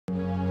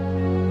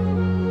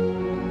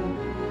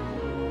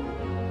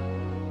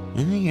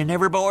You're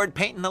never bored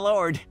painting the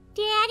Lord.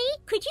 Daddy,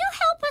 could you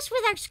help us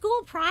with our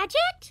school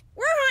project?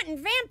 We're hunting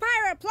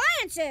vampire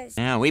appliances.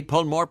 Now, we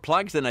pulled more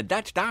plugs than a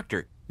Dutch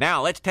doctor.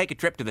 Now, let's take a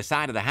trip to the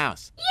side of the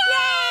house.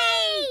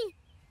 Yay!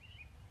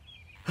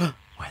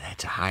 Why,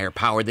 that's a higher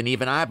power than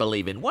even I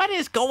believe in. What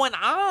is going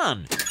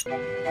on?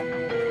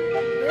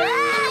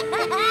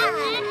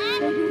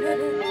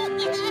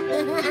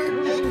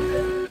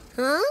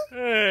 Huh?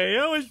 Hey,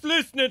 I was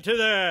listening to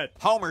that.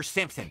 Homer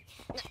Simpson.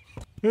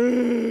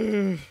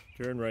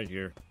 Turn right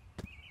here.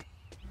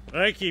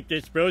 I keep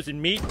this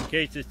frozen meat in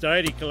case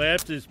society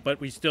collapses, but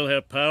we still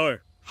have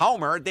power.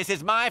 Homer, this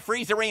is my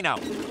freezerino.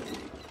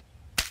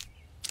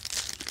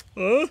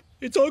 Huh?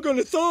 It's all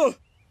gonna thaw.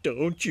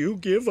 Don't you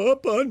give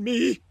up on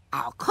me.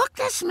 I'll cook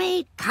this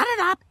meat, cut it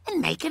up, and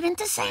make it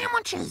into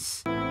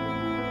sandwiches.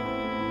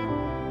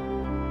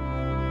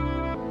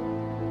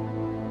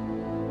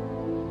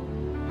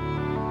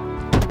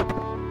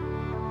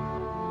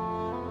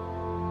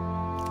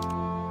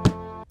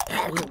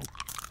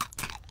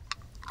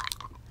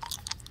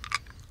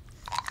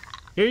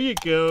 Here you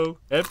go.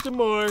 Have some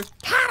more.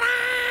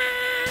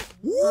 Ta-da!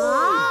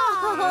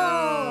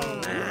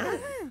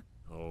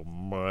 Oh,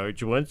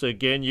 Marge, once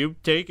again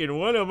you've taken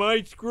one of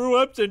my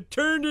screw-ups and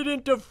turned it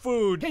into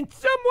food. Can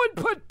someone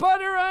put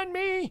butter on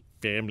me?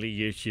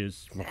 Family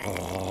issues.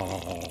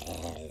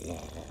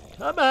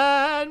 Come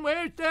on,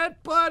 where's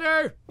that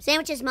butter?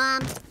 Sandwiches,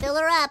 Mom. Fill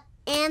her up.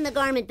 And the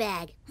garment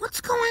bag.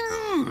 What's going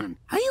on?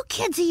 Are you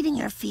kids eating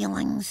your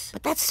feelings?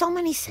 But that's so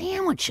many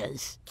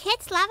sandwiches.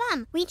 Kids love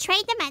them. We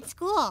trade them at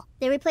school.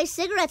 They replace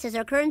cigarettes as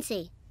our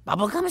currency.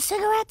 Bubblegum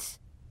cigarettes?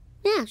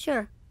 Yeah,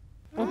 sure.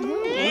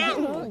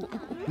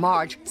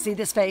 Marge, see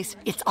this face?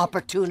 It's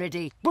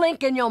opportunity.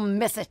 Blink and you'll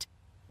miss it.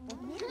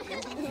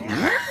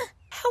 Huh?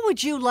 How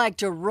would you like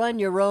to run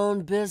your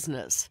own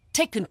business?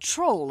 Take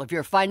control of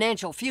your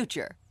financial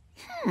future.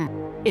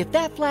 If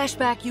that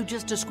flashback you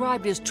just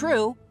described is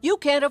true, you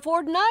can't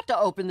afford not to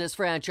open this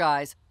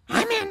franchise.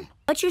 I'm in.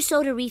 What's your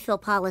soda refill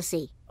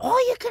policy? All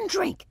you can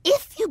drink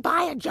if you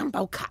buy a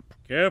jumbo cup.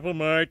 Careful,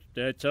 Marge.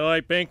 That's how I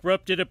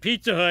bankrupted a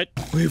Pizza Hut.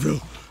 Weevil.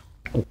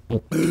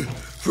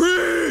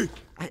 Free!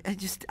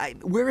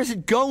 Where is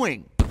it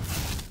going?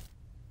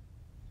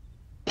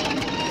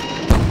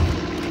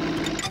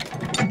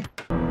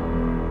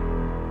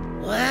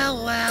 Well.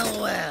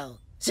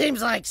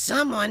 Seems like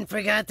someone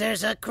forgot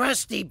there's a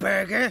Krusty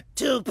Burger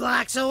 2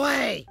 blocks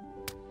away.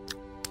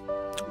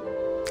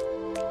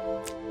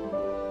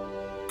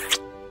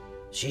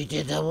 She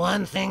did the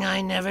one thing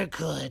I never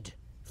could.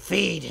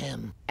 Feed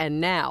him. And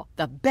now,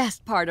 the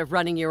best part of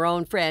running your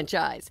own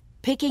franchise.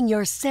 Picking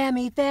your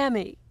Sammy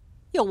Thammy.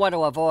 You'll want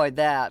to avoid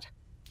that.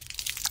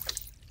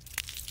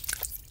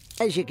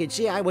 As you can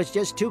see, I was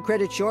just 2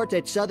 credits short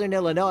at Southern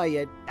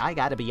Illinois. I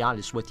gotta be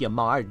honest with you,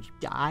 Marge.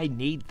 I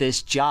need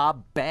this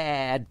job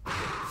bad.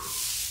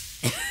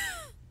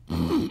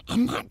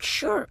 I'm not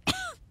sure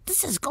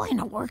this is going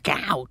to work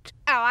out.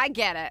 Oh, I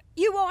get it.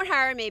 You won't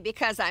hire me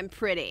because I'm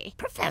pretty.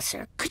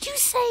 Professor, could you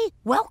say,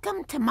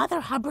 welcome to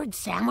Mother Hubbard's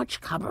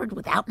sandwich cupboard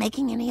without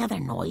making any other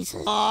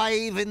noises? Oh,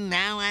 even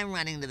now I'm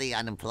running to the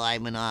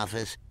unemployment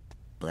office.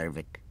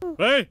 Blurvik.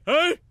 Hey!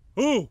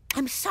 Ooh!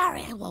 I'm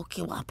sorry I woke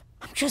you up.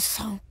 I'm just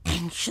so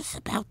anxious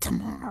about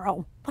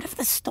tomorrow. What if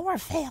the store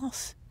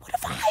fails? What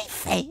if I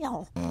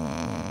fail?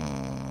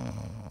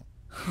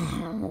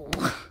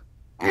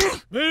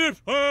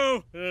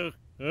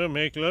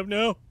 Make love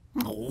now?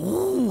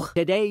 Oh.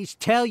 Today's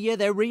Tell You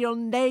the Real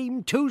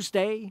Name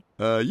Tuesday.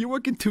 You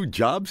working 2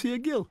 jobs here,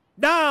 Gil?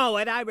 No,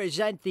 and I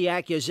resent the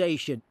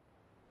accusation.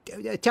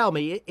 Tell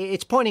me,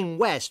 it's pointing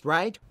west,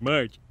 right?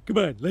 Marge, come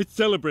on, let's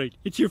celebrate.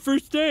 It's your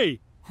first day.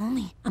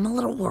 Only I'm a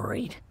little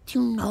worried. Do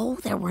you know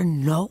there were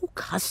no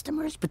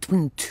customers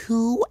between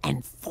 2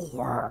 and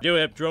 4? You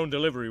have drone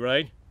delivery,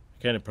 right?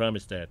 I kind of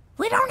promised that.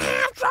 We don't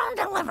have drone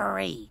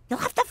delivery. You'll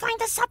have to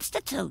find a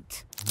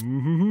substitute.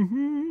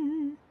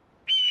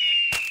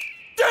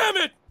 Damn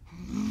it!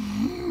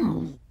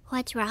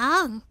 What's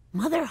wrong?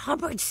 Mother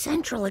Hubbard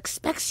Central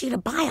expects you to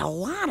buy a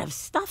lot of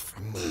stuff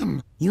from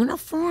them.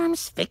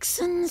 Uniforms,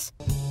 fixins.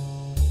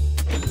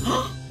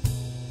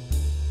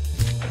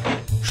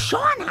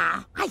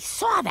 Shauna, I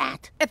saw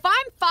that. If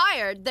I'm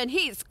fired, then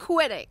he's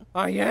quitting.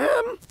 I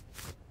am?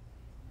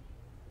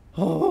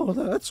 Oh,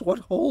 that's what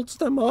holds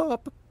them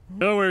up.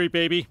 Don't worry,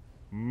 baby.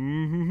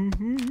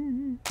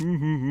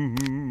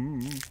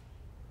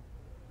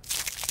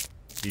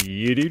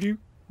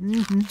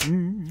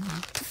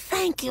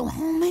 Thank you,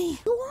 homie.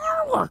 You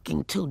are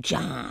working 2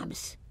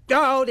 jobs.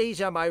 Oh,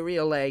 these are my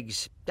real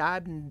legs.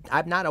 I'm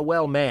not a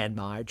well man,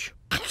 Marge.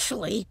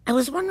 Actually, I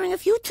was wondering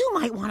if you 2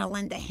 might want to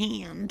lend a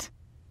hand.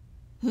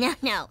 No.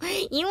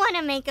 You want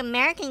to make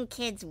American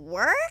kids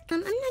work? I'm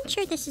not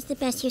sure this is the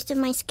best use of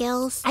my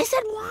skills. I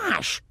said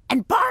wash.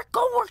 And Bart,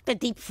 go work the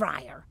deep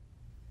fryer.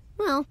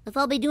 Well, if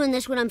I'll be doing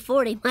this when I'm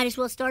 40, might as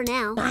well start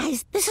now.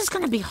 Guys, this is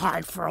going to be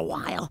hard for a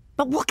while,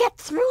 but we'll get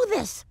through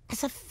this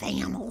as a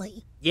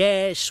family.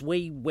 Yes,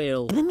 we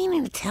will. I've been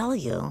meaning to tell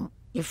you,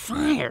 you're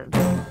fired.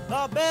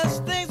 The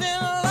best things in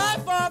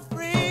life are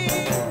free,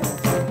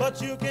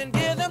 but you can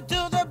give them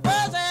to the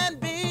birds and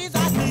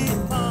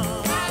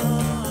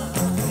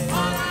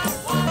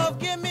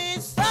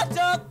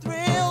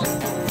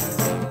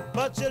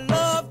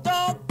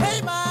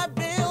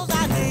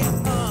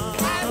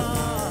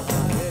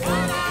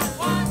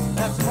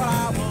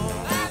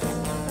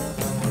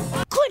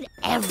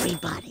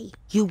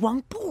You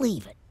won't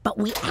believe it, but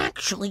we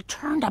actually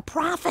turned a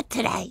profit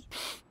today.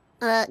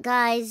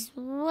 Guys,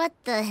 what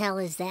the hell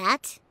is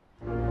that?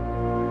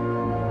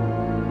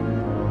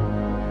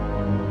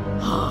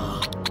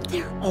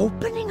 They're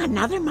opening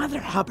another Mother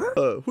Hubbard?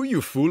 Who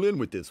you fooling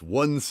with this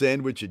one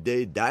sandwich a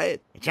day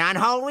diet? It's on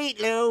whole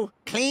wheat, Lou.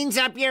 Cleans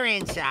up your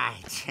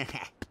insides.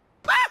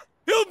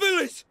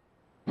 Hillbillies!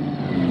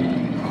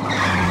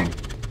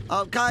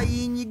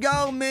 Okay, in you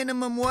go,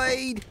 minimum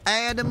wage.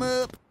 Add 'em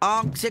up.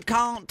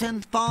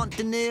 Oxycontin,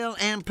 Fontanil,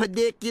 and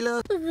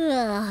Pedicula.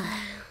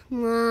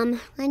 Mom,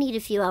 I need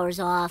a few hours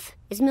off.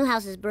 It's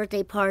Milhouse's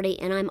birthday party,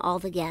 and I'm all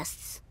the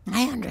guests.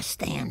 I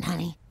understand,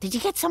 honey. Did you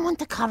get someone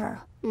to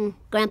cover?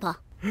 Grandpa.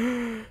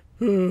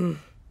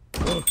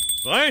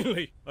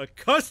 Finally, a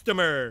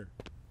customer!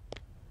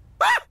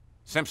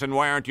 Simpson,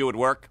 why aren't you at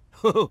work?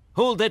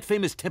 Hold that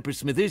famous temper,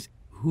 Smithers.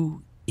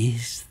 Who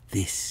is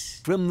this?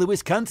 From the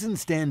Wisconsin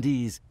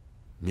standees.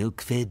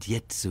 Milk-fed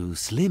yet so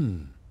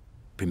slim.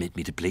 Permit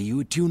me to play you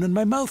a tune on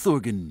my mouth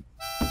organ.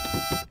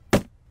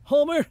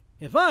 Homer,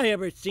 if I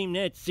ever seen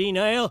that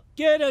senile,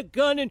 get a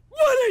gun and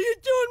what are you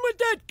doing with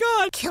that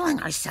gun? Killing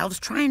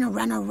ourselves trying to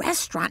run a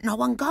restaurant no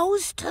one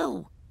goes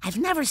to. I've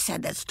never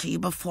said this to you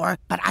before,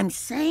 but I'm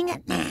saying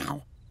it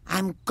now.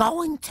 I'm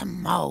going to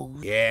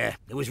Moe's. Yeah,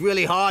 it was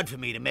really hard for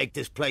me to make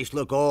this place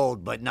look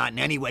old, but not in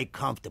any way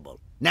comfortable.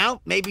 Now,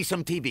 maybe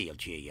some TV will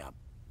cheer you up.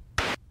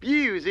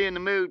 You's in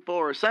the mood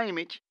for a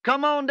sandwich.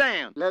 Come on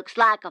down. Looks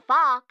like a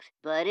fox,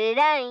 but it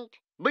ain't.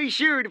 Be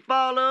sure to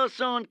follow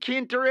us on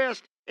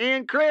Pinterest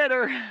and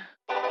Critter.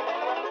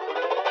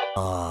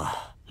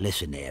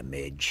 Listen there,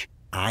 Midge.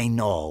 I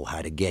know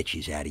how to get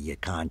you out of your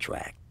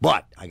contract,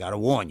 but I gotta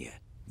warn you,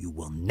 you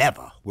will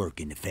never work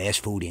in the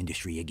fast food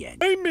industry again.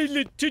 I'm a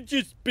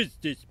litigious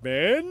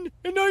businessman,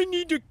 and I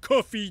need a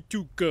coffee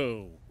to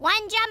go.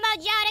 One Jumbo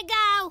Joe to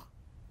go.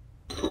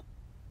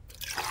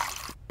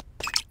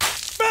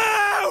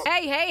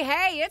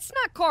 Hey, it's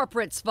not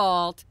corporate's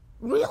fault.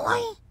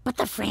 Really? But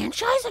the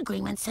franchise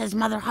agreement says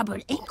Mother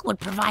Hubbard Inc. would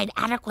provide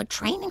adequate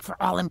training for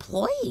all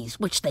employees,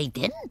 which they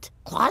didn't.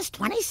 Clause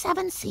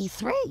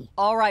 27C3.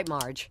 All right,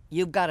 Marge,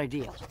 you've got a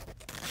deal.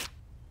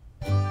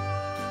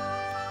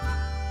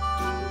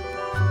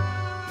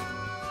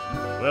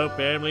 Well,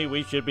 family,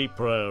 we should be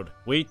proud.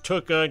 We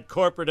took on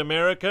corporate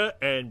America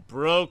and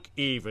broke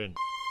even.